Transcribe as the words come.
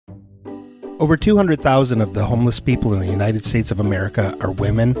Over 200,000 of the homeless people in the United States of America are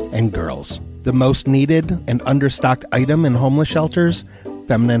women and girls. The most needed and understocked item in homeless shelters?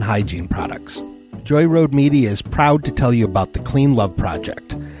 Feminine hygiene products. Joy Road Media is proud to tell you about the Clean Love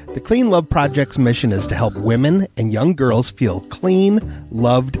Project. The Clean Love Project's mission is to help women and young girls feel clean,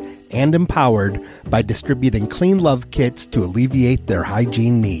 loved, and empowered by distributing Clean Love kits to alleviate their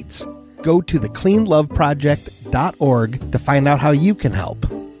hygiene needs. Go to thecleanloveproject.org to find out how you can help.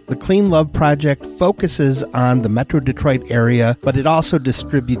 The Clean Love Project focuses on the Metro Detroit area, but it also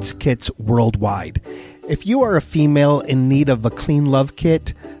distributes kits worldwide. If you are a female in need of a Clean Love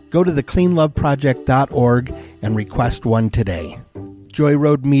kit, go to thecleanloveproject.org and request one today. Joy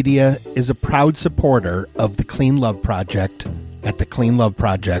Road Media is a proud supporter of the Clean Love Project at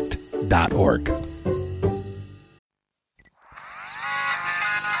thecleanloveproject.org.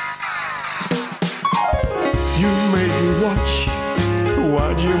 You made me watch.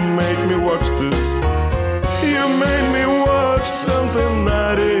 Why'd you make me watch this? You made me watch something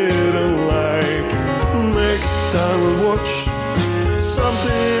I didn't like. Next time we'll watch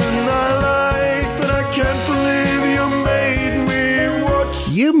something I like, but I can't believe you made me watch.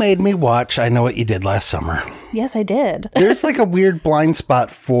 You made me watch I Know What You Did Last Summer. Yes, I did. There's like a weird blind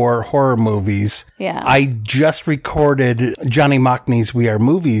spot for horror movies. Yeah. I just recorded Johnny Mockney's We Are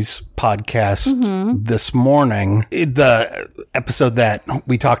Movies podcast this morning. The episode that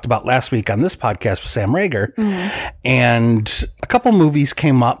we talked about last week on this podcast with Sam Rager. And a couple movies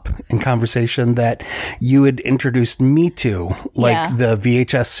came up in conversation that you had introduced me to, like the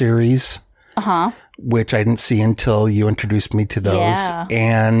VHS series, which I didn't see until you introduced me to those,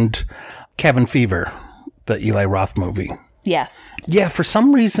 and Cabin Fever, the Eli Roth movie. Yes. Yeah, for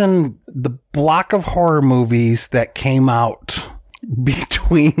some reason, the block of horror movies that came out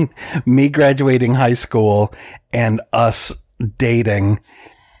between me graduating high school and us dating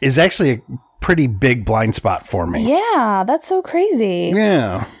is actually a pretty big blind spot for me. Yeah, that's so crazy.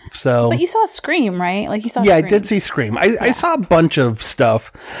 Yeah. So, but you saw Scream, right? Like you saw Yeah, Scream. I did see Scream. I saw a bunch of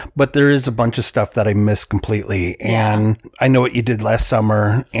stuff, but there is a bunch of stuff that I missed completely. And I Know What You Did Last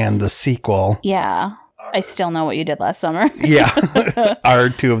Summer and the sequel. Yeah. I still Know What You Did Last Summer. Are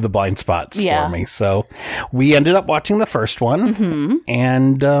two of the blind spots for me. So we ended up watching the first one,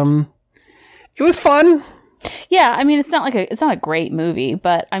 and it was fun. Yeah, I mean, it's not a great movie,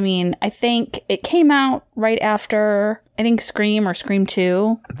 but I mean, I think it came out right after, I think, Scream or Scream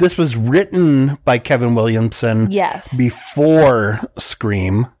 2. This was written by Kevin Williamson. Yes. Before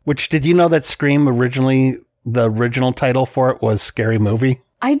Scream. Which, did you know that Scream originally, the original title for it was Scary Movie?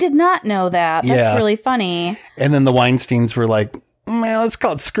 I did not know that. That's really funny. And then the Weinsteins were like, man, let's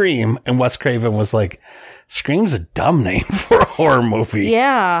call it Scream. And Wes Craven was like, Scream's a dumb name for a horror movie.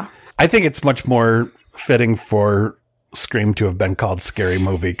 Yeah. I think it's much more fitting for Scream to have been called Scary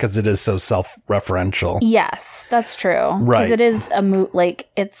Movie because it is so self-referential. Yes, that's true. Right. Because it is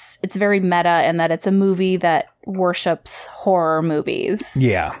it's very meta in that it's a movie that worships horror movies.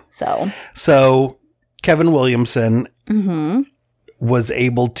 Yeah. So Kevin Williamson was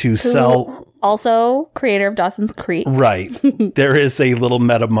able to sell. Also, creator of Dawson's Creek. Right. There is a little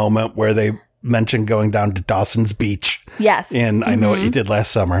meta moment where they mentioned going down to Dawson's Beach. Yes. And I Know What You Did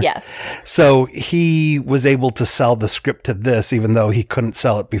Last Summer. Yes. So he was able to sell the script to this, even though he couldn't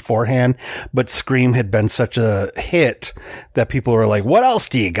sell it beforehand. But Scream had been such a hit that people were like, what else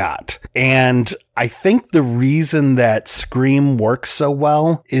do you got? And I think the reason that Scream works so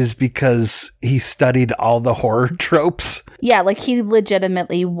well is because he studied all the horror tropes. Yeah, like he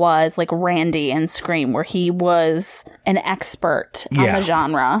legitimately was like Randy in Scream, where he was an expert on the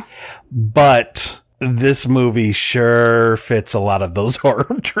genre. But this movie sure fits a lot of those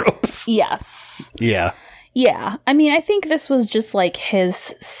horror tropes. Yes. Yeah. Yeah. I mean, I think this was just like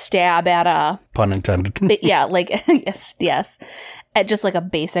his stab at a... Pun intended. yes. At just like a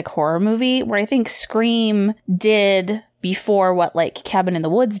basic horror movie, where I think Scream did before what like Cabin in the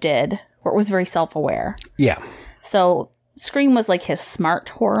Woods did, where it was very self-aware. Yeah. So Scream was like his smart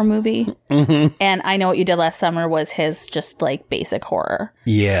horror movie. And I Know What You Did Last Summer was his just like basic horror.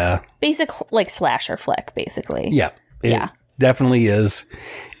 Yeah. Basic like slasher flick, basically. Yeah. It definitely is.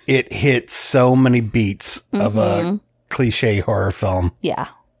 It hits so many beats of a cliche horror film. Yeah.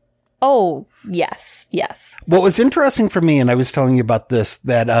 Oh, yes. What was interesting for me, and I was telling you about this,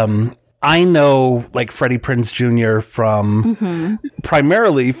 that I know like Freddie Prinze Jr. from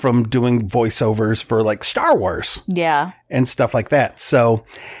primarily from doing voiceovers for like Star Wars. Yeah. And stuff like that. So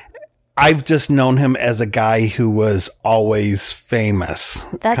I've just known him as a guy who was always famous.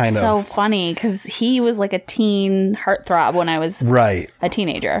 That's so funny because he was like a teen heartthrob when I was a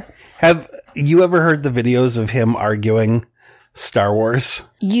teenager. Have you ever heard the videos of him arguing Star Wars.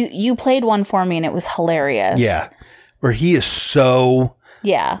 You played one for me and it was hilarious. Yeah. Where he is so...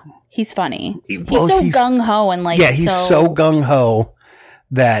 Yeah. He's funny. Well, he's so gung-ho and like... Yeah, he's so gung-ho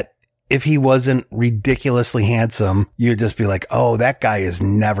that if he wasn't ridiculously handsome, you'd just be like, oh, that guy has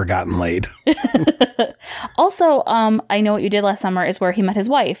never gotten laid. Also, I Know What You Did Last Summer is where he met his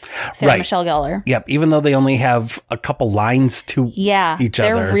wife, Sarah Michelle Gellar. Yep, even though they only have a couple lines to each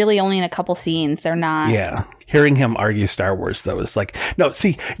other. They're really only in a couple scenes. They're not... Yeah. Hearing him argue Star Wars, though, is like, no,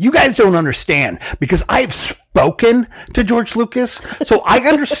 see, you guys don't understand because I've spoken to George Lucas, so I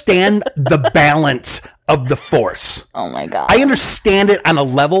understand the balance of the Force. Oh, my God. I understand it on a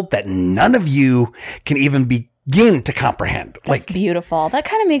level that none of you can even begin to comprehend. That's beautiful. That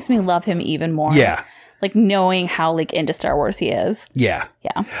kind of makes me love him even more. Yeah. Like, knowing how, like, into Star Wars he is. Yeah.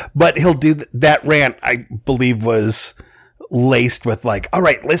 Yeah. But he'll do that rant, I believe, was... laced with like, all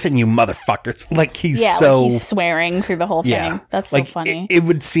right, listen, you motherfuckers. Like he's so like he's swearing through the whole thing. Yeah. That's so like, funny. It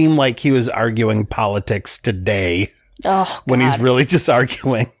would seem like he was arguing politics today. Oh, God. When he's really just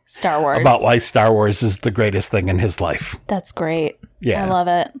arguing Star Wars about why Star Wars is the greatest thing in his life. That's great. Yeah. I love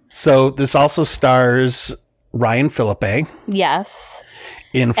it. So this also stars Ryan Phillippe. Yes.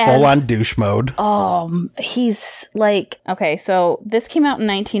 In full-on douche mode. He's like, okay, so this came out in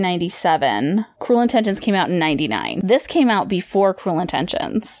 1997. Cruel Intentions came out in 99. This came out before Cruel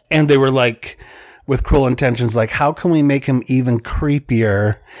Intentions. And they were like, with Cruel Intentions, like, how can we make him even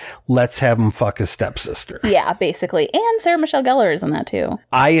creepier? Let's have him fuck his stepsister. Yeah, basically. And Sarah Michelle Gellar is in that too.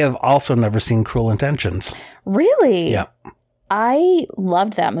 I have also never seen Cruel Intentions. Really? Yeah. I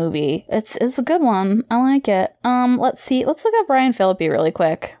loved that movie. It's a good one. I like it. Let's see. Let's look up Ryan Phillippe really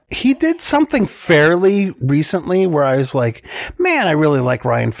quick. He did something fairly recently where I was like, man, I really like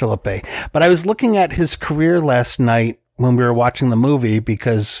Ryan Phillippe. But I was looking at his career last night when we were watching the movie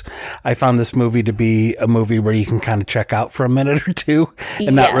because I found this movie to be a movie where you can kind of check out for a minute or two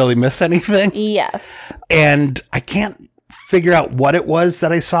and not really miss anything. Yes. And I can't figure out what it was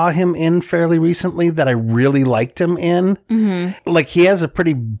that I saw him in fairly recently that I really liked him in. Mm-hmm. Like he has a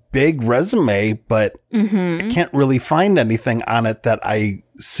pretty big resume, but I can't really find anything on it that I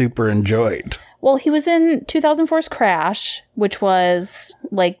super enjoyed. Well, he was in 2004's Crash, which was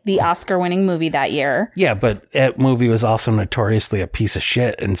like the Oscar-winning movie that year. Yeah, but that movie was also notoriously a piece of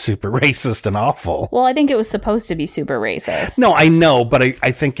shit and super racist and awful. Well, I think it was supposed to be super racist. No, I know, but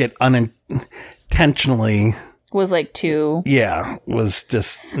I think it unintentionally... was like too... Yeah, was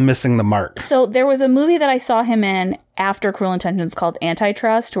just missing the mark. So there was a movie that I saw him in after Cruel Intentions called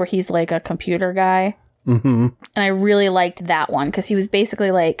Antitrust, where he's like a computer guy. Mm-hmm. And I really liked that one because he was basically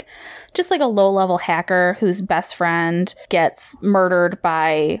like just like a low-level hacker whose best friend gets murdered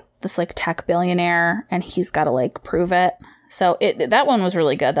by this like tech billionaire and he's got to like prove it. So that one was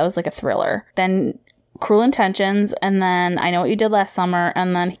really good. That was like a thriller. Then Cruel Intentions, and then I Know What You Did Last Summer,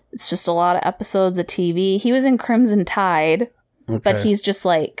 and then it's just a lot of episodes of TV. He was in Crimson Tide, but he's just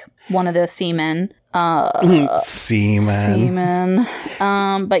like one of the seamen. Seamen.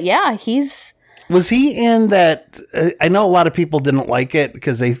 But yeah, he's... Was he in that? I know a lot of people didn't like it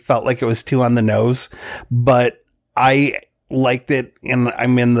because they felt like it was too on the nose, but I liked it, and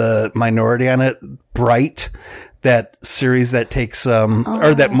I'm in the minority on it. Bright, that series that takes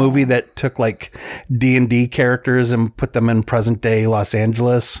or that movie that took like D&D characters and put them in present day Los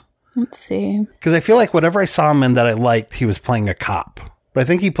Angeles. Let's see. Because I feel like whatever I saw him in that I liked, he was playing a cop. But I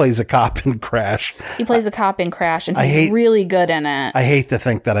think he plays a cop in Crash. He plays a cop in Crash, and he's really good in it. I hate to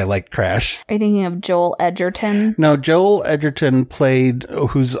think that I liked Crash. Are you thinking of Joel Edgerton? No, Joel Edgerton played,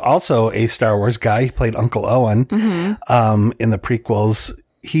 who's also a Star Wars guy. He played Uncle Owen in the prequels.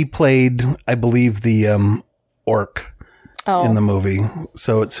 He played, I believe, the orc in the movie.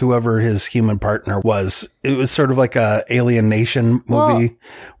 So it's whoever his human partner was. It was sort of like a Alien Nation movie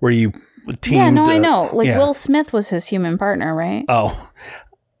where you... Yeah, no, I know. Like, Will Smith was his human partner, right? Oh.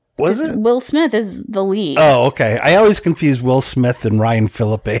 Was it? Will Smith is the lead. Oh, okay. I always confuse Will Smith and Ryan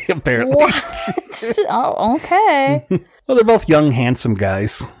Phillippe, apparently. What? Oh, okay. Well, they're both young, handsome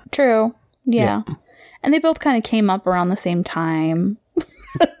guys. True. Yeah. And they both kind of came up around the same time.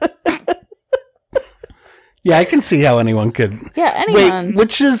 Yeah, I can see how anyone could. Yeah, anyone. Wait,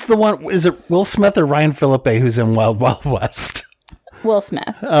 which is the one? Is it Will Smith or Ryan Phillippe who's in Wild Wild West? Will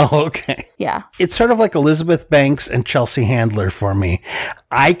Smith. Oh, okay. Yeah. It's sort of like Elizabeth Banks and Chelsea Handler for me.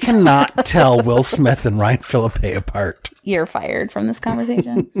 I cannot tell Will Smith and Ryan Phillippe apart. you're fired from this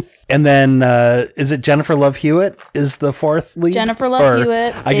conversation. And then, is it Jennifer Love Hewitt is the fourth lead? Jennifer Love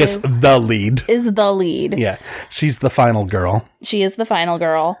Hewitt I guess the lead. Is the lead. Yeah. She's the final girl. She is the final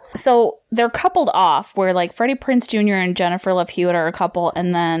girl. So they're coupled off where like Freddie Prinze Jr. and Jennifer Love Hewitt are a couple,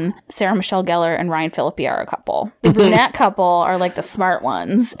 and then Sarah Michelle Gellar and Ryan Phillippe are a couple. The brunette couple are like the smart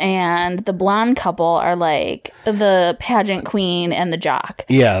ones, and the blonde couple are like the pageant queen and the jock.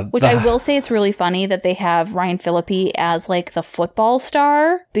 Yeah. Which I will say it's really funny that they have Ryan Phillippe as like the football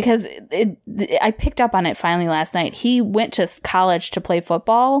star, because I picked up on it finally last night. He went to college to play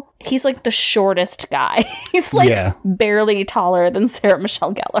football. He's like the shortest guy. He's like barely taller than Sarah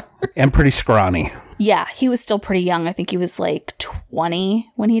Michelle Gellar. And pretty scrawny. Yeah, he was still pretty young. I think he was like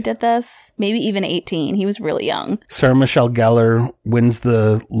 20 when he did this. Maybe even 18. He was really young. Sarah Michelle Gellar wins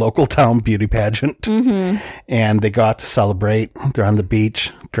the local town beauty pageant. And they go out to celebrate. They're on the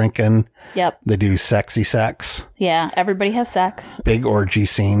beach drinking. Yep. They do sexy sex. Yeah, everybody has sex. Big orgy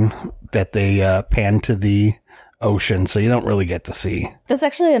scene that they pan to the ocean, so you don't really get to see. That's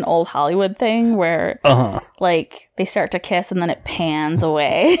actually an old Hollywood thing where like they start to kiss and then it pans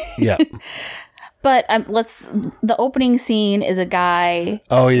away. Yeah. But the opening scene is a guy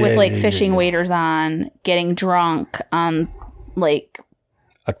with fishing waders on, getting drunk on like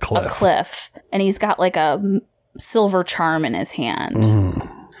a cliff. And he's got like a silver charm in his hand.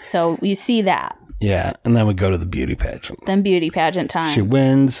 So you see that. Yeah, and then we go to the beauty pageant. Then beauty pageant time. She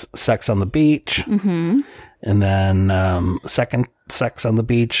wins sex on the beach. And then second sex on the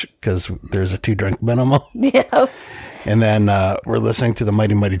beach because there's a 2-drink minimum. Yes. And then we're listening to the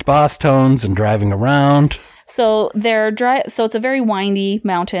Mighty Mighty Boss Tones and driving around. So so it's a very windy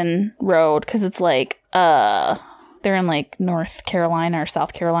mountain road because it's like they're in like North Carolina or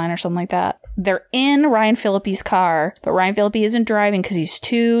South Carolina or something like that. They're in Ryan Phillippe's car, but Ryan Phillippe isn't driving because he's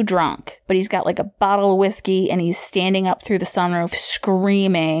too drunk. But he's got like a bottle of whiskey and he's standing up through the sunroof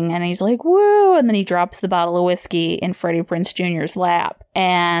screaming and he's like, woo! And then he drops the bottle of whiskey in Freddie Prinze Jr.'s lap.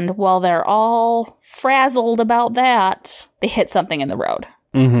 And while they're all frazzled about that, they hit something in the road.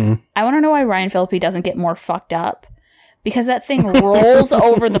 I want to know why Ryan Phillippe doesn't get more fucked up. Because that thing rolls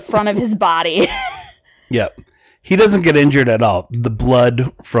over the front of his body. Yep. He doesn't get injured at all. The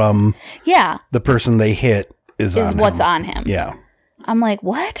blood from the person they hit is what's on him. Yeah. I'm like,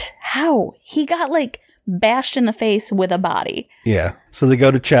 what? How? He got like bashed in the face with a body. Yeah. So they go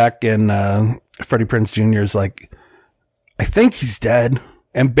to check and Freddie Prinze Jr. is like, I think he's dead.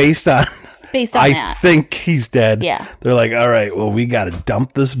 And based on I think he's dead. Yeah. They're like, all right, well, we got to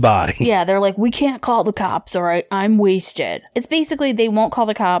dump this body. Yeah, they're like, we can't call the cops, all right? I'm wasted. It's basically they won't call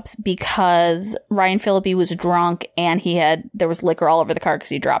the cops because Ryan Phillippe was drunk and there was liquor all over the car because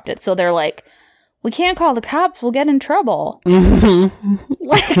he dropped it. So they're like, we can't call the cops. We'll get in trouble.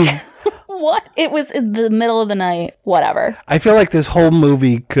 Like, what? It was in the middle of the night. Whatever. I feel like this whole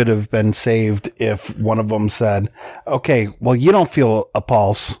movie could have been saved if one of them said, okay, well, you don't feel a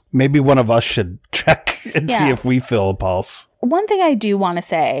pulse. Maybe one of us should check and see if we feel a pulse. One thing I do want to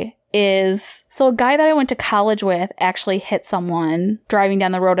say is, so a guy that I went to college with actually hit someone driving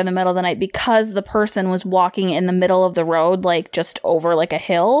down the road in the middle of the night because the person was walking in the middle of the road, like just over like a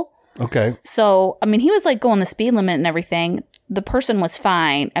hill. Okay. So, I mean, he was like going the speed limit and everything. The person was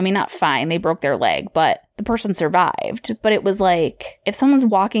fine. I mean, not fine. They broke their leg, but the person survived. But it was like, if someone's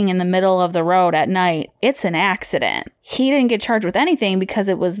walking in the middle of the road at night, it's an accident. He didn't get charged with anything because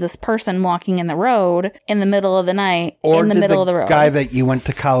it was this person walking in the road in the middle of the night, in the middle of the road. Or did the guy that you went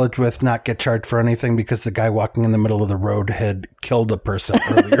to college with not get charged for anything because the guy walking in the middle of the road had killed a person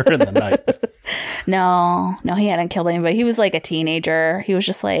earlier in the night? No, he hadn't killed anybody. He was like a teenager. He was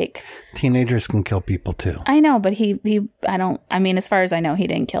just like... Teenagers can kill people too. I know, but as far as I know, he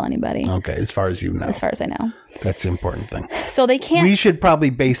didn't kill anybody. Okay, as far as you know. As far as I know. That's the important thing. So they can't... We should probably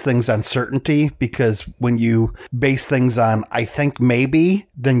base things on certainty because when you base things on, I think maybe,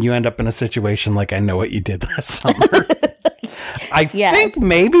 then you end up in a situation like I Know What You Did Last Summer. I think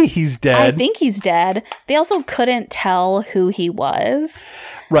maybe he's dead. I think he's dead. They also couldn't tell who he was.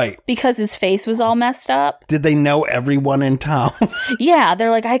 Right. Because his face was all messed up. Did they know everyone in town? Yeah.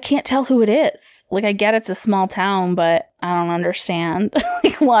 They're like, I can't tell who it is. Like, I get it's a small town, but I don't understand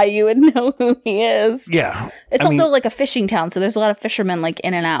like why you would know who he is. Yeah. It's also like a fishing town, so there's a lot of fishermen like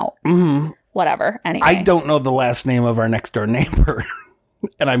in and out. Mm-hmm. Whatever. Anyway. I don't know the last name of our next door neighbor.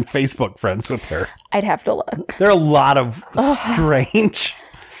 And I'm Facebook friends with her. I'd have to look. There are a lot of strange...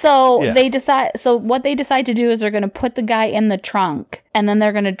 So what they decide to do is they're going to put the guy in the trunk and then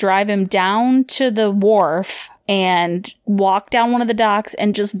they're going to drive him down to the wharf and walk down one of the docks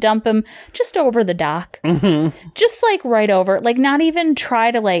and just dump him just over the dock. Just like right over, like not even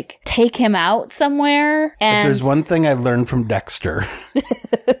try to like take him out somewhere. And But there's one thing I learned from Dexter.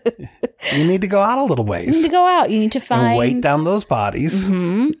 You need to go out a little ways. you need to go out. You need to find. And weight down those bodies.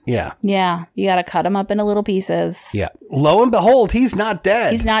 Yeah. Yeah. You got to cut him up into little pieces. Yeah. Lo and behold, he's not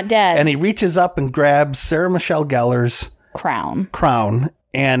dead. He's not dead. And he reaches up and grabs Sarah Michelle Gellar's Crown.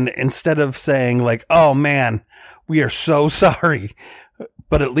 And instead of saying like, oh man, we are so sorry,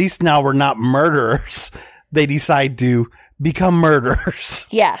 but at least now we're not murderers, they decide to become murderers.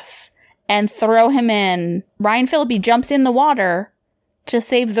 Yes. And throw him in. Ryan Phillippe jumps in the water to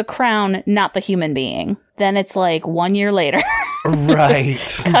save the crown, not the human being. Then it's like 1 year later. Right.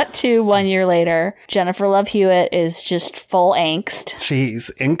 Cut to 1 year later. Jennifer Love Hewitt is just full angst. She's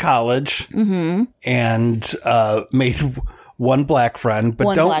in college and made one black friend,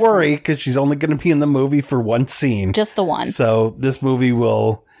 but don't worry because she's only going to be in the movie for one scene. Just the one. So this movie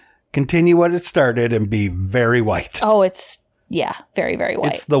will continue what it started and be very white. Oh, it's, very, very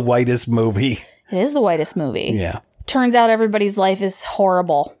white. It's the whitest movie. It is the whitest movie. Yeah. Turns out everybody's life is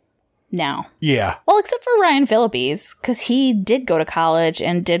horrible now. Yeah. Well, except for Ryan Phillippe's, because he did go to college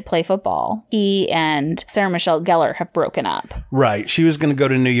and did play football. He and Sarah Michelle Gellar have broken up. Right. She was going to go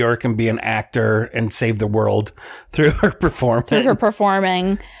to New York and be an actor and save the world through her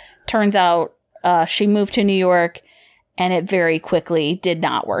performing. Turns out she moved to New York and it very quickly did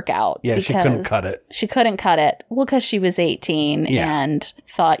not work out. Yeah, she couldn't cut it. She couldn't cut it. Well, because she was 18 and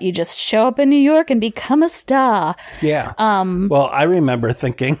thought you just show up in New York and become a star. Yeah. Well, I remember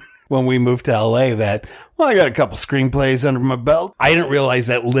thinking when we moved to LA that, well, I got a couple screenplays under my belt. I didn't realize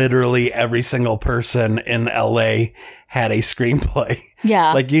that literally every single person in LA had a screenplay.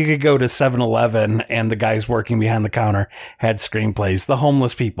 Yeah. Like you could go to 7-Eleven and the guys working behind the counter had screenplays. The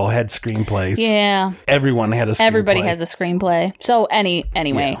homeless people had screenplays. Yeah. Everyone had a screenplay. Everybody has a screenplay. So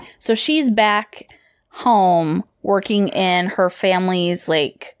anyway, so she's back home working in her family's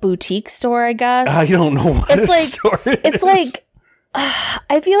like boutique store, I guess. I don't know what it's like, store it it's is. like,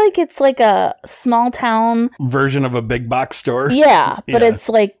 I feel like it's like a small town version of a big box store. Yeah, but Yeah. it's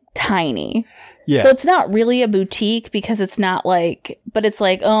like tiny. Yeah. So it's not really a boutique because it's not like, but it's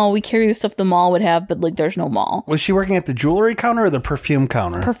like, oh, we carry the stuff the mall would have, but like there's no mall. Was she working at the jewelry counter or the perfume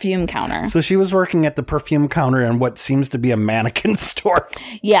counter? Perfume counter. So she was working at the perfume counter in what seems to be a mannequin store.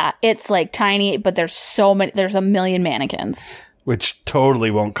 Yeah, it's like tiny, but there's so many, there's a million mannequins. Which totally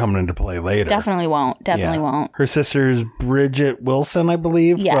won't come into play later. Definitely won't. Definitely Yeah. won't. Her sister's Bridget Wilson, I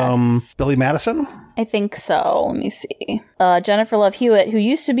believe, Yes. from Billy Madison. I think so. Let me see. Jennifer Love Hewitt, who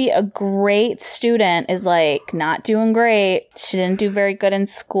used to be a great student, is like not doing great. She didn't do very good in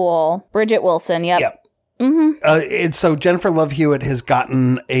school. Bridget Wilson. Yep. Yep. And so Jennifer Love Hewitt has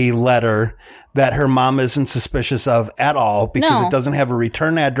gotten a letter that her mom isn't suspicious of at all because No. it doesn't have a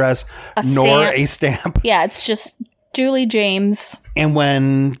return address A nor stamp. a stamp. Yeah, it's just Julie James. And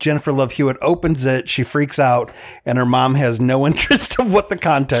when Jennifer Love Hewitt opens it, she freaks out and her mom has no interest of what the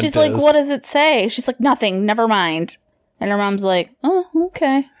content She's is. like, what does it say? She's like, nothing, never mind. And her mom's like, oh,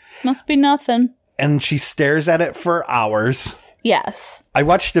 okay. Must be nothing. And she stares at it for hours. Yes. I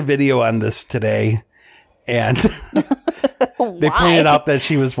watched a video on this today and they Why? pointed out that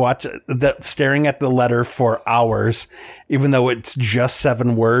she was staring at the letter for hours, even though it's just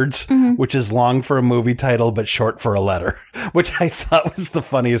 7 words, Mm-hmm. which is long for a movie title, but short for a letter, which I thought was the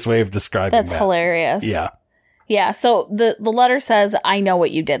funniest way of describing That's that. hilarious. Yeah. Yeah, so the letter says, I know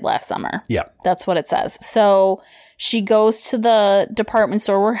what you did last summer. Yeah. That's what it says. So she goes to the department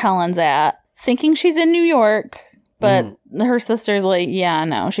store where Helen's at, thinking she's in New York, but her sister's like, yeah,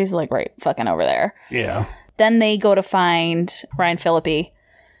 no, she's like right fucking over there. Yeah. Then they go to find Ryan Phillippe,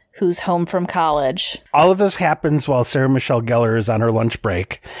 who's home from college. All of this happens while Sarah Michelle Gellar is on her lunch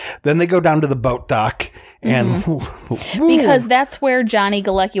break. Then they go down to the boat dock and Because that's where Johnny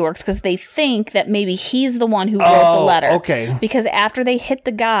Galecki works, because they think that maybe he's the one who wrote the letter. okay. Because after they hit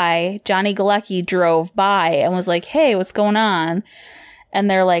the guy, Johnny Galecki drove by and was like, hey, what's going on? And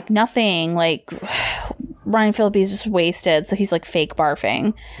they're like, nothing. Like, Ryan Phillippe's just wasted. So he's like fake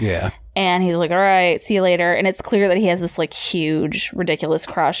barfing. yeah. And he's like, all right, see you later. And it's clear that he has this like huge, ridiculous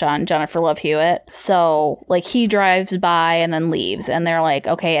crush on Jennifer Love Hewitt. So like he drives by and then leaves. And they're like,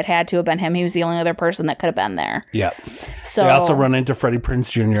 okay, it had to have been him. He was the only other person that could have been there. Yeah. So They also run into Freddie Prinze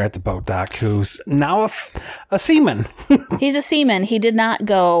Jr. at the boat dock, who's now a seaman. he's a seaman. He did not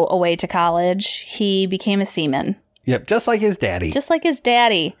go away to college. He became a seaman. Yep, just like his daddy. Just like his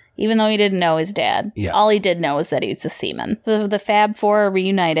daddy, even though he didn't know his dad. Yeah. All he did know is that he's a seaman. So the Fab Four are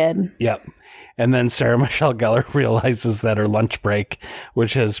reunited. Yep. And then Sarah Michelle Gellar realizes that her lunch break,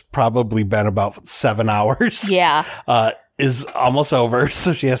 which has probably been about 7 hours, is almost over.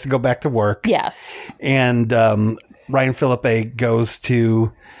 So she has to go back to work. Yes. And Ryan Phillippe goes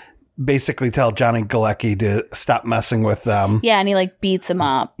to basically tell Johnny Galecki to stop messing with them. Yeah, and he like beats him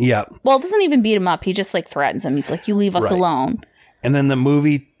up. Yeah. Well, it doesn't even beat him up. He just like threatens him. He's like, you leave us alone. And then the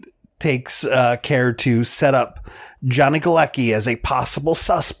movie takes care to set up Johnny Galecki as a possible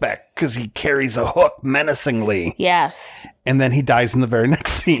suspect because he carries a hook menacingly. Yes. And then he dies in the very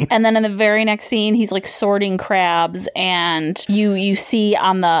next scene. And then in the very next scene, he's like sorting crabs, and you see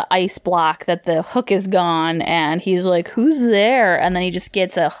on the ice block that the hook is gone, and he's like, who's there? And then he just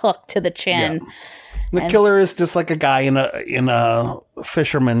gets a hook to the chin. Yeah. The killer is just like a guy in a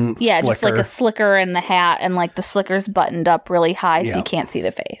fisherman slicker. Just like a slicker in the hat, and like the slicker's buttoned up really high so you can't see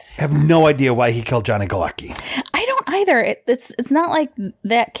the face. I have no idea why he killed Johnny Galecki. I don't either. It's not like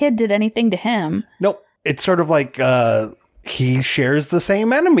that kid did anything to him. Nope. It's sort of like he shares the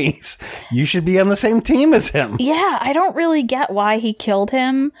same enemies. You should be on the same team as him. Yeah, I don't really get why he killed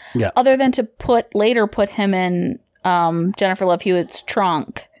him. Yeah. Other than to later put him in Jennifer Love Hewitt's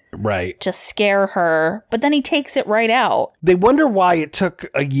trunk. Right. To scare her, but then he takes it right out. They wonder why it took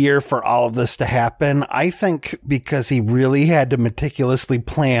a year for all of this to happen. I think because he really had to meticulously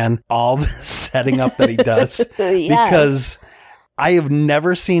plan all the setting up that he does. Yes. Because I have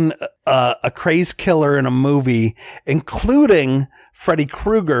never seen a crazed killer in a movie, including Freddy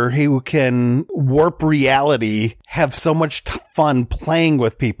Krueger, who can warp reality, have so much fun playing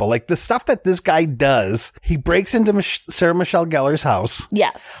with people. Like the stuff that this guy does, he breaks into Sarah Michelle Gellar's house.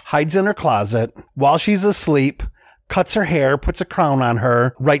 Yes. Hides in her closet while she's asleep, cuts her hair, puts a crown on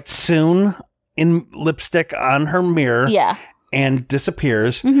her, writes soon in lipstick on her mirror. Yeah. And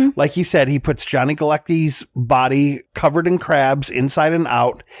disappears. Mm-hmm. Like you said, he puts Johnny Galecki's body covered in crabs inside and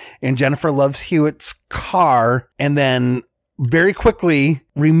out in Jennifer Love Hewitt's car, and then very quickly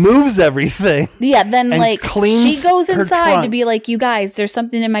removes everything. Yeah, then like she goes inside to be like, you guys, there's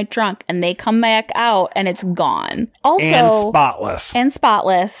something in my trunk, and they come back out and it's gone. Also, And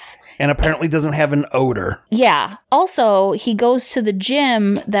spotless. And apparently doesn't have an odor. Yeah. Also, he goes to the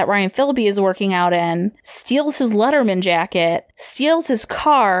gym that Ryan Phillippe is working out in, steals his Letterman jacket, steals his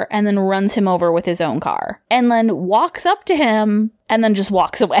car, and then runs him over with his own car. And then walks up to him and then just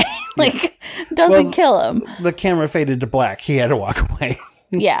walks away. Doesn't kill him. The camera faded to black. He had to walk away.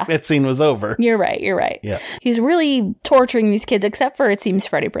 Yeah. That scene was over. You're right. Yeah. He's really torturing these kids, except for, it seems,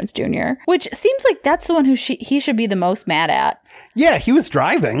 Freddie Prinze Jr., which seems like that's the one who he should be the most mad at. Yeah, he was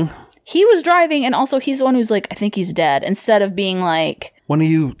driving. He was driving, and also he's the one who's like, I think he's dead, instead of being like, when do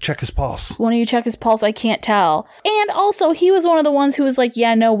you check his pulse? I can't tell. And also, he was one of the ones who was like,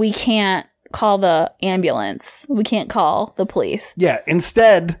 yeah, no, we can't call the ambulance. We can't call the police. Yeah,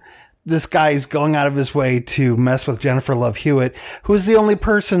 instead, this guy's going out of his way to mess with Jennifer Love Hewitt, who is the only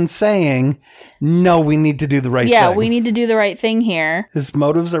person saying, no, we need to do the right thing. Yeah, we need to do the right thing here. His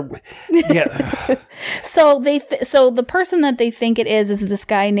motives are... Yeah. So the person that they think it is this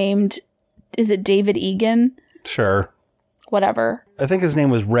guy named... Is it David Egan? Sure. Whatever. I think his name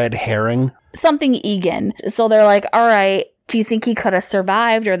was Red Herring. Something Egan. So they're like, all right, do you think he could have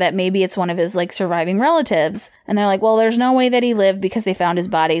survived, or that maybe it's one of his like surviving relatives? And they're like, well, there's no way that he lived because they found his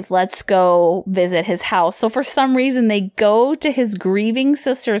body. Let's go visit his house. So for some reason, they go to his grieving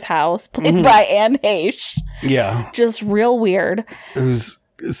sister's house, played by Anne Heche. Yeah. Just real weird. It was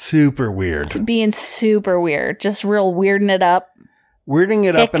super weird. Being super weird. Just real weirding it up. Weirding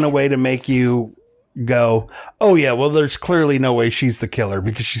it up in a way to make you go, oh yeah, well there's clearly no way she's the killer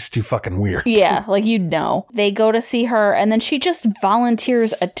because she's too fucking weird. Yeah, like you'd know. They go to see her, and then she just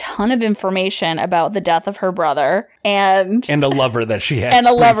volunteers a ton of information about the death of her brother and a lover that she had.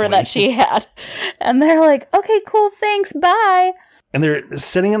 And they're like, okay, cool, thanks, bye. And they're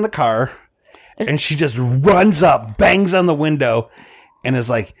sitting in the car, and she just runs up, bangs on the window, and is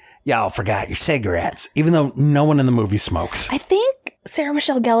like, y'all forgot your cigarettes, even though no one in the movie smokes. I think Sarah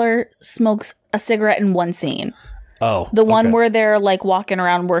Michelle Gellar smokes a cigarette in one scene. Oh. The one where they're like walking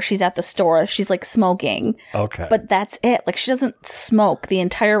around where she's at the store. She's like smoking. Okay. But that's it. Like she doesn't smoke the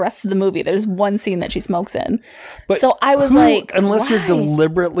entire rest of the movie. There's one scene that she smokes in. But so I was like, unless you're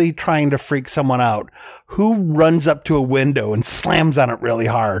deliberately trying to freak someone out, who runs up to a window and slams on it really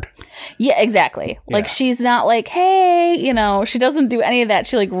hard? Yeah, exactly. Yeah. Like she's not like, hey, she doesn't do any of that.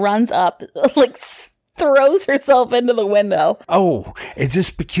 She like runs up, like throws herself into the window. Oh, is this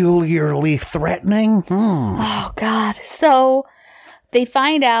peculiarly threatening? Oh, God. So they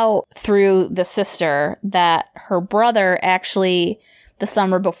find out through the sister that her brother actually, the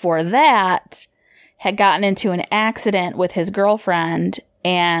summer before that, had gotten into an accident with his girlfriend,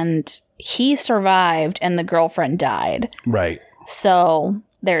 and he survived and the girlfriend died. Right. So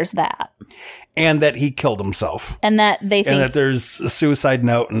there's that. And that he killed himself. And that they think... And that there's a suicide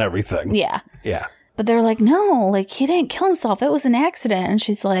note and everything. Yeah. Yeah. But they're like, no, like, he didn't kill himself. It was an accident. And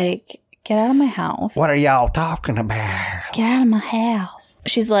she's like, get out of my house. What are y'all talking about? Get out of my house.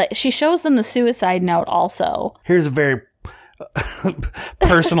 She's like, she shows them the suicide note also. Here's a very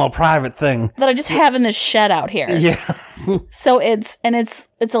personal, private thing that I just have in this shed out here. Yeah. So it's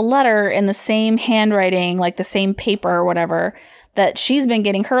a letter in the same handwriting, like the same paper or whatever, that she's been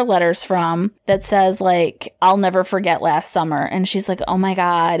getting her letters from that says, like, I'll never forget last summer. And she's like, oh my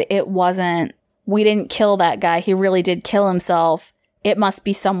God, we didn't kill that guy. He really did kill himself. It must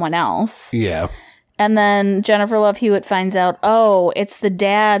be someone else. Yeah. And then Jennifer Love Hewitt finds out, oh, it's the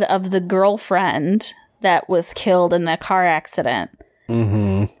dad of the girlfriend that was killed in the car accident.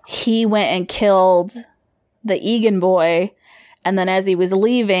 Mm-hmm. He went and killed the Egan boy. And then as he was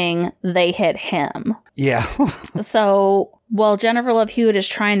leaving, they hit him. Yeah. So while Jennifer Love Hewitt is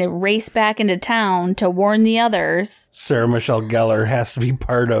trying to race back into town to warn the others, Sarah Michelle Gellar has to be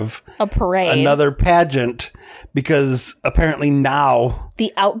part of a parade, another pageant, because apparently now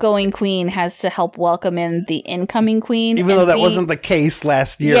the outgoing queen has to help welcome in the incoming queen. Even though that wasn't the case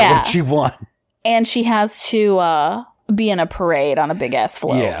last year when she won. And she has to be in a parade on a big ass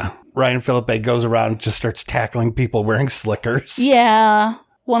float. Yeah. Ryan Phillippe goes around and just starts tackling people wearing slickers. Yeah.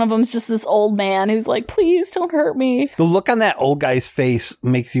 One of them's just this old man who's like, please don't hurt me. The look on that old guy's face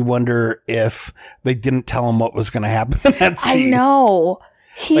makes you wonder if they didn't tell him what was going to happen in that scene. I know.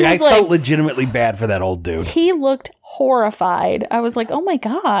 I felt legitimately bad for that old dude. He looked horrified. I was like, oh my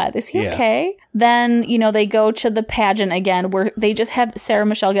God, is he okay? Then, they go to the pageant again where they just have Sarah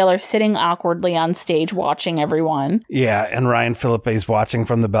Michelle Gellar sitting awkwardly on stage watching everyone. Yeah, and Ryan Phillippe's watching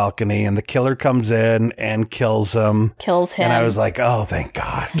from the balcony, and the killer comes in and kills him. And I was like, oh, thank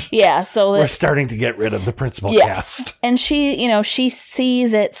God. Yeah, so we're starting to get rid of the principal cast. And she, she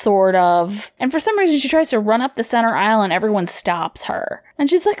sees it sort of, and for some reason she tries to run up the center aisle and everyone stops her. And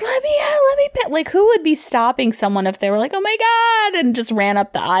she's like, let me pet. Like, who would be stopping someone if they were like, oh my God, and just ran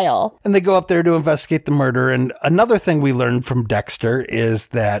up the aisle? And they go up there to investigate the murder. And another thing we learned from Dexter is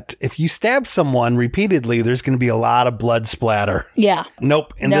that if you stab someone repeatedly, there's going to be a lot of blood splatter. Yeah.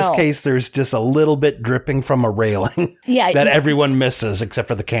 Nope. In this case, there's just a little bit dripping from a railing that everyone misses except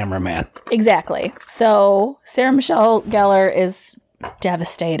for the cameraman. Exactly. So Sarah Michelle Gellar is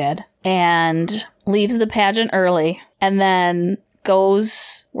devastated and leaves the pageant early and then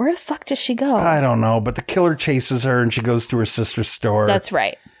goes, where the fuck does she go? I don't know, but the killer chases her and she goes to her sister's store. That's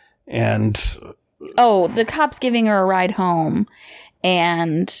right. And the cop's giving her a ride home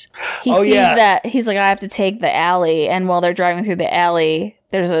and he sees that he's like, I have to take the alley. And while they're driving through the alley,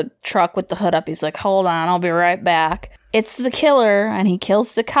 there's a truck with the hood up. He's like, hold on, I'll be right back. It's the killer and he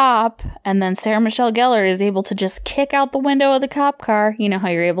kills the cop. And then Sarah Michelle Gellar is able to just kick out the window of the cop car. You know how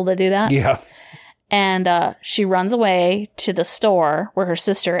you're able to do that? Yeah. And she runs away to the store where her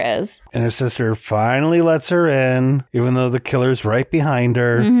sister is. And her sister finally lets her in, even though the killer's right behind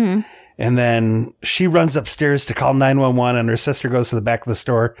her. Mm-hmm. And then she runs upstairs to call 911, and her sister goes to the back of the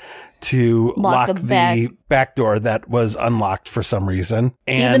store to lock the back door that was unlocked for some reason.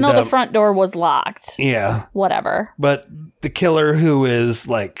 And, even though the front door was locked. Yeah. Whatever. But the killer, who is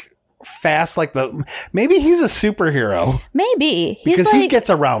like fast maybe he's a superhero. Maybe. Because he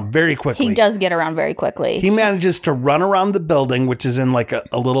gets around very quickly. He does get around very quickly. He manages to run around the building, which is in like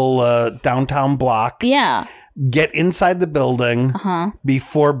a little downtown block. Yeah. Get inside the building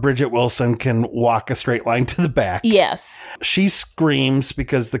before Bridget Wilson can walk a straight line to the back. Yes. She screams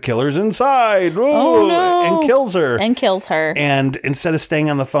because the killer's inside. Oh, no. And kills her. And instead of staying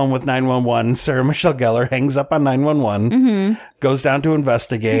on the phone with 911, Sarah Michelle Gellar hangs up on 911, goes down to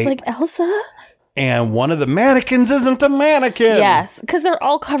investigate. He's like, Elsa? And one of the mannequins isn't a mannequin. Yes, because they're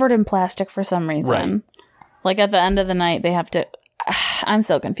all covered in plastic for some reason. Right. Like at the end of the night, they have to... I'm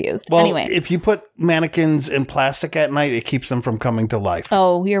so confused. Well, anyway, if you put mannequins in plastic at night, it keeps them from coming to life.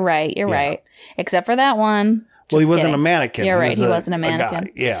 Oh, you're right. You're right. Except for that one. Well, he wasn't a mannequin. You're right. He wasn't a mannequin.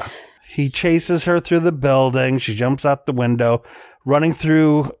 Guy. Yeah. He chases her through the building. She jumps out the window, running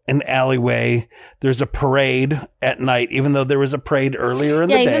through an alleyway. There's a parade at night, even though there was a parade earlier in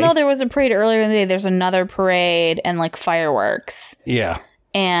the day. Yeah, even though there was a parade earlier in the day, there's another parade and like fireworks. Yeah.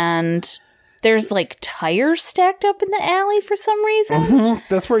 And... there's like tires stacked up in the alley for some reason. Mm-hmm.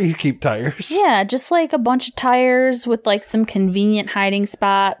 That's where you keep tires. Yeah, just like a bunch of tires with like some convenient hiding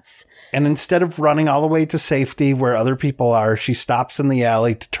spots. And instead of running all the way to safety where other people are, she stops in the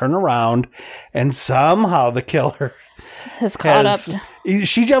alley to turn around, and somehow the killer has caught up.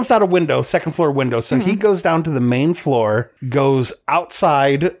 She jumps out a window, second floor window. So he goes down to the main floor, goes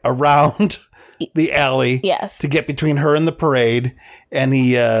outside around the alley to get between her and the parade. And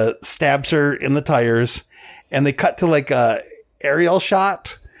he stabs her in the tires. And they cut to like a aerial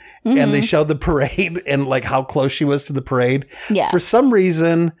shot. And they show the parade and like how close she was to the parade. Yeah. For some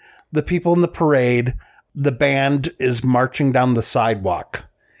reason, the people in the parade, the band is marching down the sidewalk.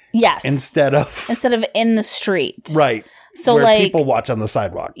 Yes. Instead of in the street. Right. So where like people watch on the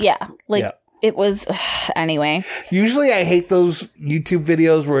sidewalk. Yeah. Like it was anyway. Usually I hate those YouTube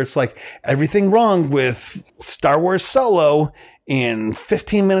videos where it's like everything wrong with Star Wars Solo in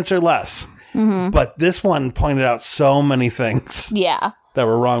 15 minutes or less. But this one pointed out so many things. Yeah. That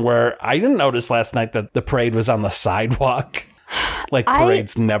were wrong, where I didn't notice last night that the parade was on the sidewalk. Like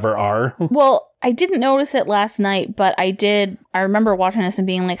parades never are. Well, I didn't notice it last night, but I remember watching this and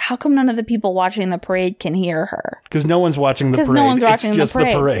being like, how come none of the people watching the parade can hear her? Because no one's watching the parade. Because no one's watching the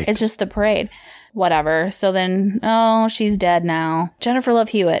parade. It's just the parade. Whatever. So then, she's dead now. Jennifer Love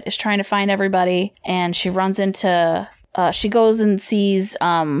Hewitt is trying to find everybody, and she runs into... she goes and sees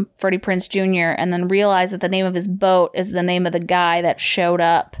Freddie Prinze Jr. and then realizes that the name of his boat is the name of the guy that showed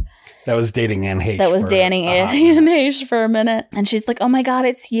up. That was dating Anne Heche. That was dating Anne Heche for a minute. And she's like, oh my God,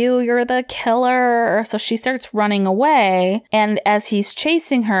 it's you. You're the killer. So she starts running away. And as he's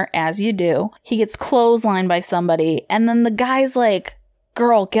chasing her, as you do, he gets clotheslined by somebody. And then the guy's like,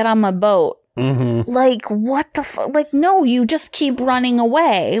 girl, get on my boat. Like, what the fuck? Like, no, you just keep running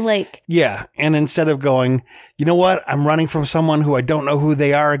away. Like, yeah. And instead of going, you know what? I'm running from someone who I don't know who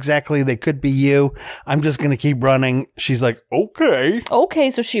they are exactly. They could be you. I'm just going to keep running. She's like, okay. Okay.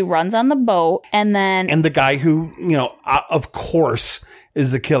 So she runs on the boat and the guy who, of course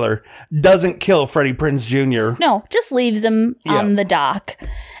is the killer doesn't kill Freddie Prinze Jr. No, just leaves him on the dock.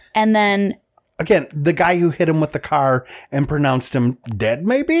 And then... Again, the guy who hit him with the car and pronounced him dead,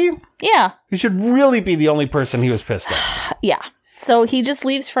 maybe? Yeah. He should really be the only person he was pissed at. Yeah. So he just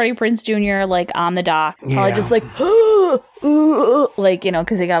leaves Freddie Prinze Jr. like on the dock. Probably just like, like,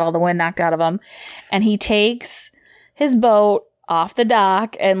 because he got all the wind knocked out of him. And he takes his boat off the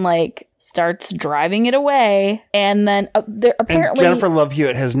dock and like starts driving it away. And then apparently... And Jennifer Love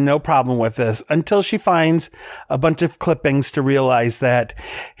Hewitt has no problem with this until she finds a bunch of clippings to realize that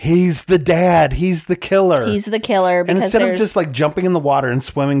he's the dad. He's the killer. He's the killer. And instead of just like jumping in the water and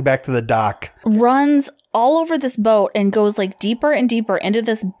swimming back to the dock... Runs all over this boat and goes like deeper and deeper into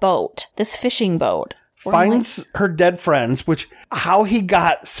this boat, this fishing boat. Finds her dead friends, which how he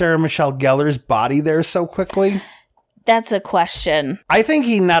got Sarah Michelle Gellar's body there so quickly... That's a question. I think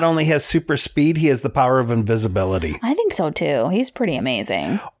he not only has super speed, he has the power of invisibility. I think so too. He's pretty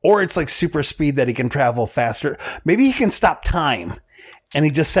amazing. Or it's like super speed that he can travel faster. Maybe he can stop time and he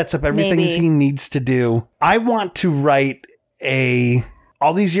just sets up everything he needs to do. I want to write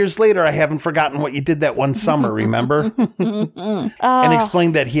all these years later, I haven't forgotten what you did that one summer, remember? And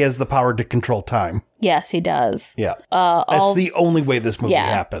explain that he has the power to control time. Yes, he does. Yeah. That's the only way this movie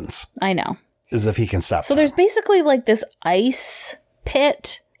happens. I know. Is if he can stop. So there's basically like this ice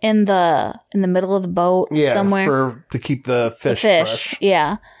pit in the middle of the boat somewhere to keep the fish fresh.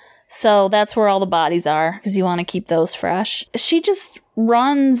 Yeah. So that's where all the bodies are because you want to keep those fresh. She just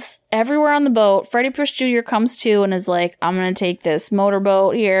runs everywhere on the boat. Freddie Prinze Jr. comes to and is like, I'm going to take this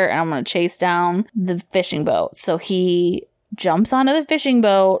motorboat here and I'm going to chase down the fishing boat. So he jumps onto the fishing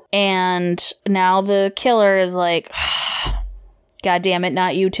boat and now the killer is like... God damn it,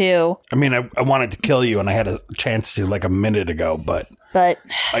 not you too. I mean, I wanted to kill you and I had a chance to like a minute ago, but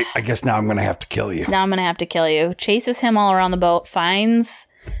I guess now I'm going to have to kill you. Now I'm going to have to kill you. Chases him all around the boat, finds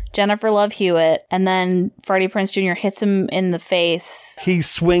Jennifer Love Hewitt, and then Freddie Prinze Jr. hits him in the face. He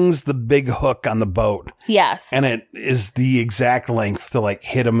swings the big hook on the boat. Yes. And it is the exact length to like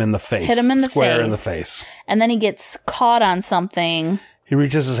hit him in the face. Square in the face. And then he gets caught on something. He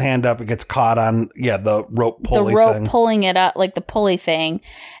reaches his hand up. It gets caught on, the rope pulley thing. The rope pulling it up, like the pulley thing.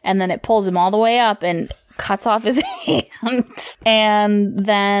 And then it pulls him all the way up and cuts off his hand. And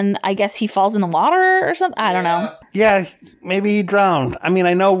then I guess he falls in the water or something. I don't know. Yeah, maybe he drowned. I mean,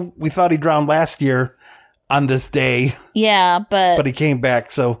 I know we thought he drowned last year on this day. Yeah, but he came back.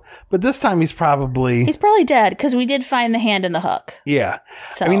 But this time he's probably dead because we did find the hand and the hook. Yeah.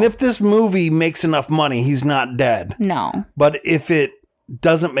 So. I mean, if this movie makes enough money, he's not dead. No. But if it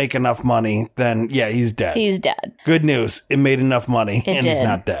doesn't make enough money, then he's dead. He's dead. Good news. It made enough money and he's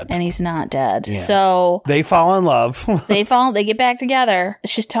not dead. And he's not dead. Yeah. So they fall in love. They get back together.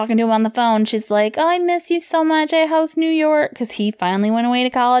 She's talking to him on the phone. She's like, oh, I miss you so much. I host New York. Because he finally went away to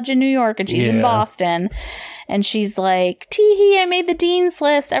college in New York and she's in Boston. And she's like, tee-hee, I made the dean's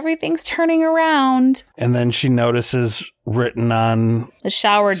list. Everything's turning around. And then she notices written on The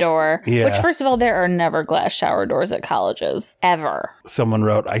shower door. Yeah. Which, first of all, there are never glass shower doors at colleges. Ever. someone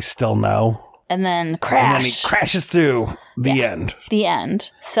wrote, I still know. And then And then he crash. crashes through the end. The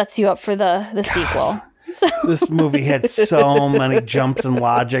end. Sets you up for the sequel. So, This movie had so many jumps in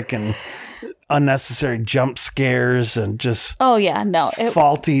logic and unnecessary jump scares and just oh, yeah. No.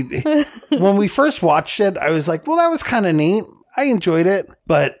 faulty. When we first watched it, I was like, well, that was kind of neat. I enjoyed it.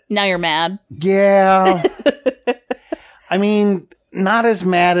 But Now you're mad. yeah, I mean, not as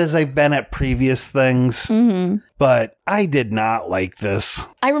mad as I've been at previous things, but I did not like this.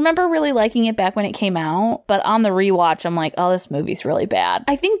 I remember really liking it back when it came out, but on the rewatch, I'm like, oh, this movie's really bad.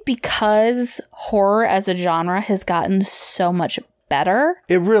 I think because horror as a genre has gotten so much better.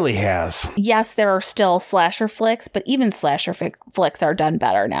 It really has. Yes, there are still slasher flicks, but even slasher flicks are done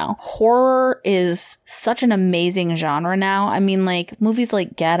better now. Horror is such an amazing genre now. I mean, like movies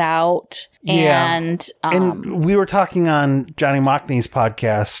like Get Out and And we were talking on Johnny Mockney's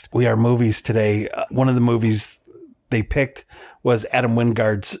podcast, We Are Movies today. One of the movies they picked was Adam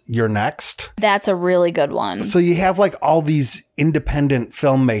Wingard's You're Next. that's a really good one. So you have like all these independent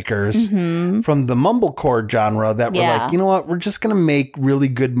filmmakers from the mumblecore genre that were Yeah. like, you know what, we're just going to make really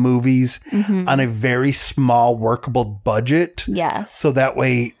good movies on a very small workable budget. Yes. So that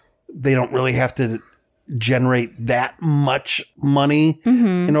way they don't really have to generate that much money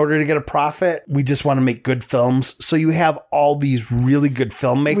in order to get a profit. We just want to make good films. So you have all these really good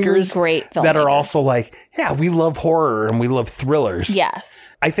filmmakers Really great that are filmmakers. also like, yeah, we love horror and we love thrillers.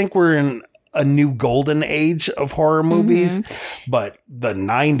 Yes. I think we're in a new golden age of horror movies, but the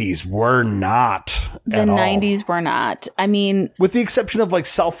 90s were not The at all. 90s were not. I mean, With the exception of like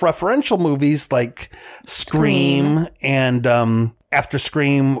self-referential movies like Scream. And after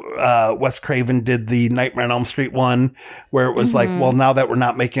Scream, Wes Craven did the Nightmare on Elm Street one, where it was like, well, now that we're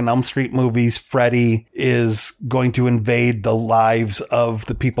not making Elm Street movies, Freddy is going to invade the lives of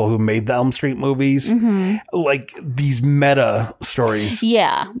the people who made the Elm Street movies. Like these meta stories.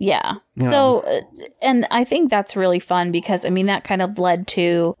 yeah. So, and I think that's really fun because, I mean, that kind of led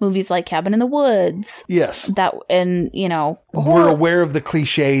to movies like Cabin in the Woods. Yes. That, and, you know, We're aware of the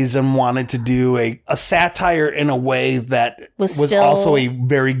cliches and wanted to do a satire in a way that Was was still- also a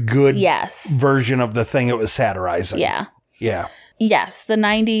very good yes. version of the thing it was satirizing. Yeah. Yeah. Yes. The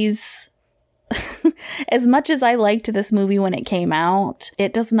 90s, as much as I liked this movie when it came out,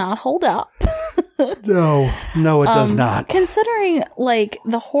 it does not hold up. No, it does not. Considering, like,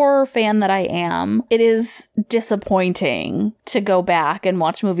 the horror fan that I am, it is disappointing to go back and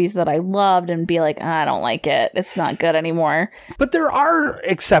watch movies that I loved and be like, I don't like it. It's not good anymore. But there are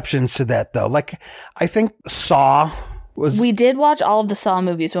exceptions to that, though. Like, I think Saw was. We did watch all of the Saw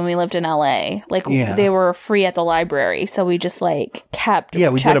movies when we lived in LA. Like, Yeah. they were free at the library. So we just, like, kept we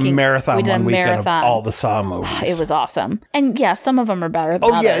did a checking. marathon We did one a weekend marathon. of all the Saw movies. It was awesome. And yeah, some of them are better than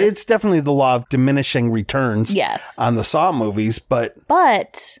Oh, others. yeah. It's definitely the law of diminishing returns Yes. on the Saw movies, but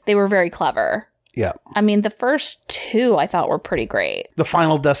But they were very clever. yeah. I mean, the first two I thought were pretty great. The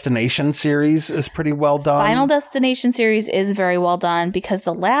Final Destination series is pretty well done. Final Destination series is very well done because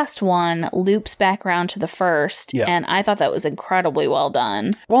the last one loops back around to the first, Yeah. and I thought that was incredibly well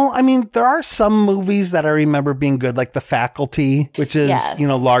done. Well, I mean, there are some movies that I remember being good, like The Faculty, which is, Yes.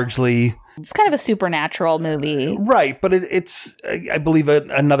 largely It's kind of a supernatural movie. right, but it's, I believe,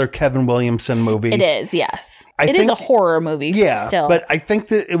 another Kevin Williamson movie. It is, yes. I It is think- a horror movie Yeah, still. but I think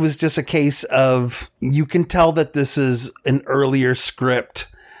that it was just a case of you can tell that this is an earlier script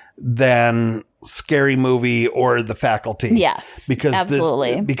than Scary Movie or The Faculty. yes, Because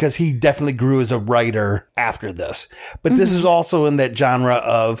absolutely. because he definitely grew as a writer after this. But this is also in that genre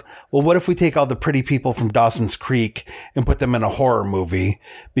of, well, what if we take all the pretty people from Dawson's Creek and put them in a horror movie?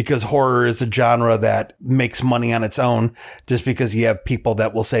 Because horror is a genre that makes money on its own just because you have people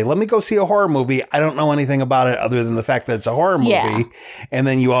that will say, let me go see a horror movie. I don't know anything about it other than the fact that it's a horror movie. Yeah. And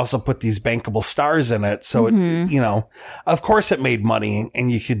then you also put these bankable stars in it. So, it, of course it made money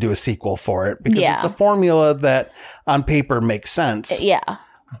and you could do a sequel for it because Yeah. it's a formula that on paper makes sense. Yeah.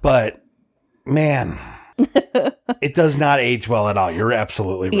 But man, it does not age well at all. You're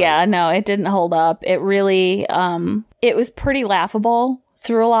absolutely right. Yeah, no, it didn't hold up. It really, it was pretty laughable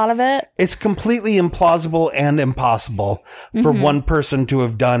through a lot of it. It's completely implausible and impossible for one person to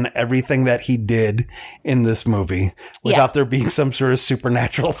have done everything that he did in this movie without there being some sort of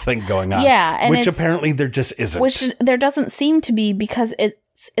supernatural thing going on. Yeah, and which it's- apparently there just isn't. Which there doesn't seem to be because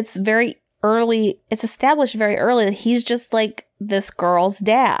it's very early. It's established very early that he's just like this girl's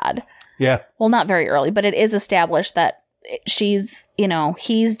dad. yeah. Well, not very early, but it is established that she's,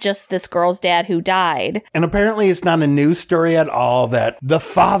 he's just this girl's dad who died. And apparently it's not a news story at all that the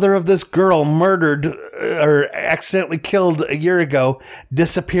father of this girl murdered or accidentally killed a year ago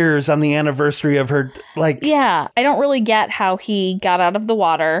disappears on the anniversary of her, like... Yeah, I don't really get how he got out of the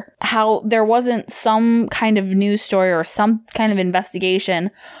water, how there wasn't some kind of news story or some kind of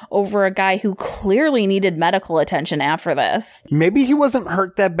investigation over a guy who clearly needed medical attention after this. Maybe he wasn't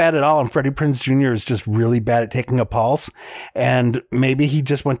hurt that bad at all, and Freddie Prinze Jr. is just really bad at taking a pulse, and maybe he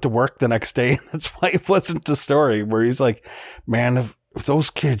just went to work the next day, and that's why it wasn't a story where he's like, man, if those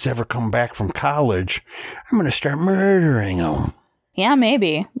kids ever come back from college, I'm going to start murdering them. Yeah,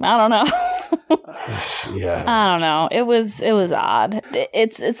 maybe. I don't know. Yeah. I don't know. It was odd.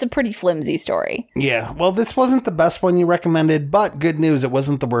 It's a pretty flimsy story. Yeah. Well, this wasn't the best one you recommended, but good news, it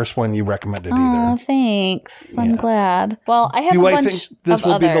wasn't the worst one you recommended Oh, either. thanks. I'm glad. Well, I have Do a I bunch think this of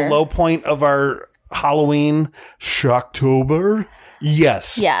will be other... the low point of our Halloween Shocktober?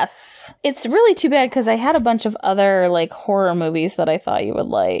 Yes. Yes. It's really too bad because I had a bunch of other like horror movies that I thought you would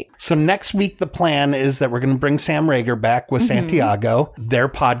like. So next week, the plan is that we're going to bring Sam Rager back with Santiago. Their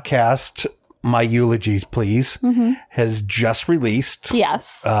podcast, My Eulogies, Please, has just released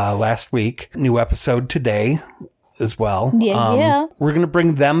Yes. last week. New episode today as well. Yeah. We're going to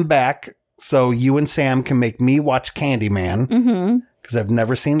bring them back so you and Sam can make me watch Candyman. Because I've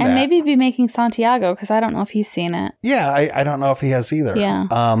never seen that. And maybe be making Santiago because I don't know if he's seen it. Yeah, I don't know if he has either. Yeah.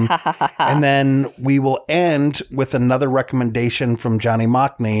 And then we will end with another recommendation from Johnny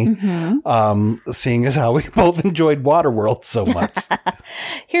Mockney, seeing as how we both enjoyed Waterworld so much.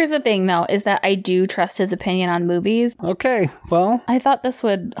 Here's the thing, though, is that I do trust his opinion on movies. Okay, well. I thought this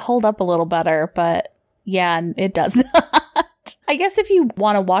would hold up a little better, but yeah, it does not. I guess if you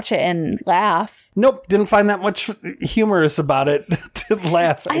want to watch it and laugh. Nope, didn't find that much humorous about it to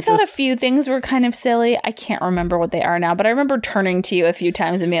laugh. I thought a few things were kind of silly. I can't remember what they are now, but I remember turning to you a few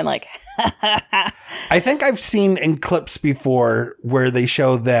times and being like, I think I've seen in clips before where they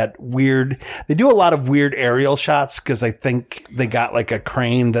show that they do a lot of weird aerial shots because I think they got like a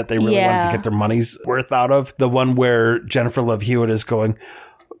crane that they really wanted to get their money's worth out of. The one where Jennifer Love Hewitt is going,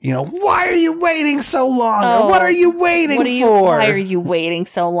 you know, why are you waiting so long? Or what are you waiting for? Why are you waiting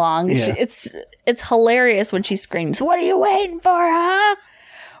so long? Yeah. It's hilarious when she screams, "What are you waiting for, huh?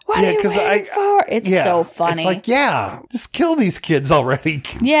 What are you waiting for?" It's so funny. It's like, yeah, just kill these kids already.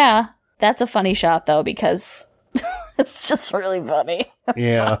 Yeah, that's a funny shot, though, because it's just really funny.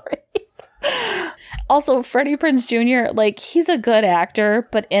 Yeah. Also, Freddie Prinze Jr., like, he's a good actor,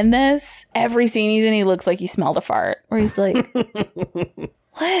 but in this, every scene he's in, he looks like he smelled a fart. Where he's like, what?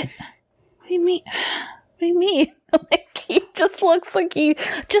 What do you mean? What do you mean? Like, he just looks like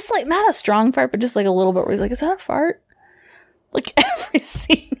not a strong fart, but just like a little bit where he's like, is that a fart? Like, every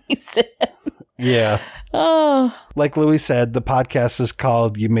scene he's in. Yeah. Oh. Like Louis said, the podcast is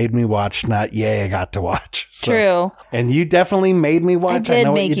called You Made Me Watch, not Yay, I Got to Watch. So, true. And you definitely made me watch. I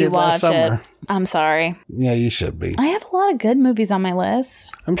know what make you did last watch summer. it. I'm sorry. Yeah, you should be. I have a lot of good movies on my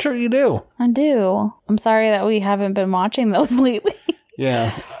list. I'm sure you do. I do. I'm sorry that we haven't been watching those lately.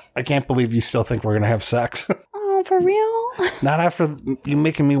 Yeah. I can't believe you still think we're going to have sex. Oh, for real? Not after you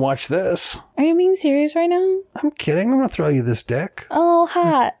making me watch this. Are you being serious right now? I'm kidding. I'm going to throw you this dick. Oh,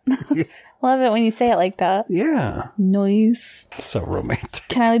 hot. Love it when you say it like that. Yeah. Nice. So romantic.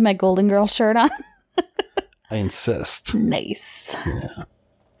 Can I leave my Golden Girl shirt on? I insist. Nice. Yeah.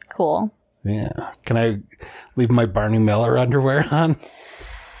 Cool. Yeah. Can I leave my Barney Miller underwear on?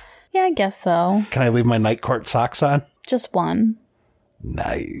 Yeah, I guess so. Can I leave my Night Court socks on? Just one.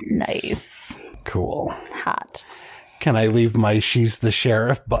 Nice. Cool. Hot. Can I leave my She's the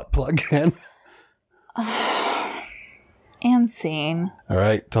Sheriff butt plug in? And scene. All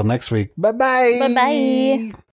right. Till next week. Bye-bye. Bye-bye.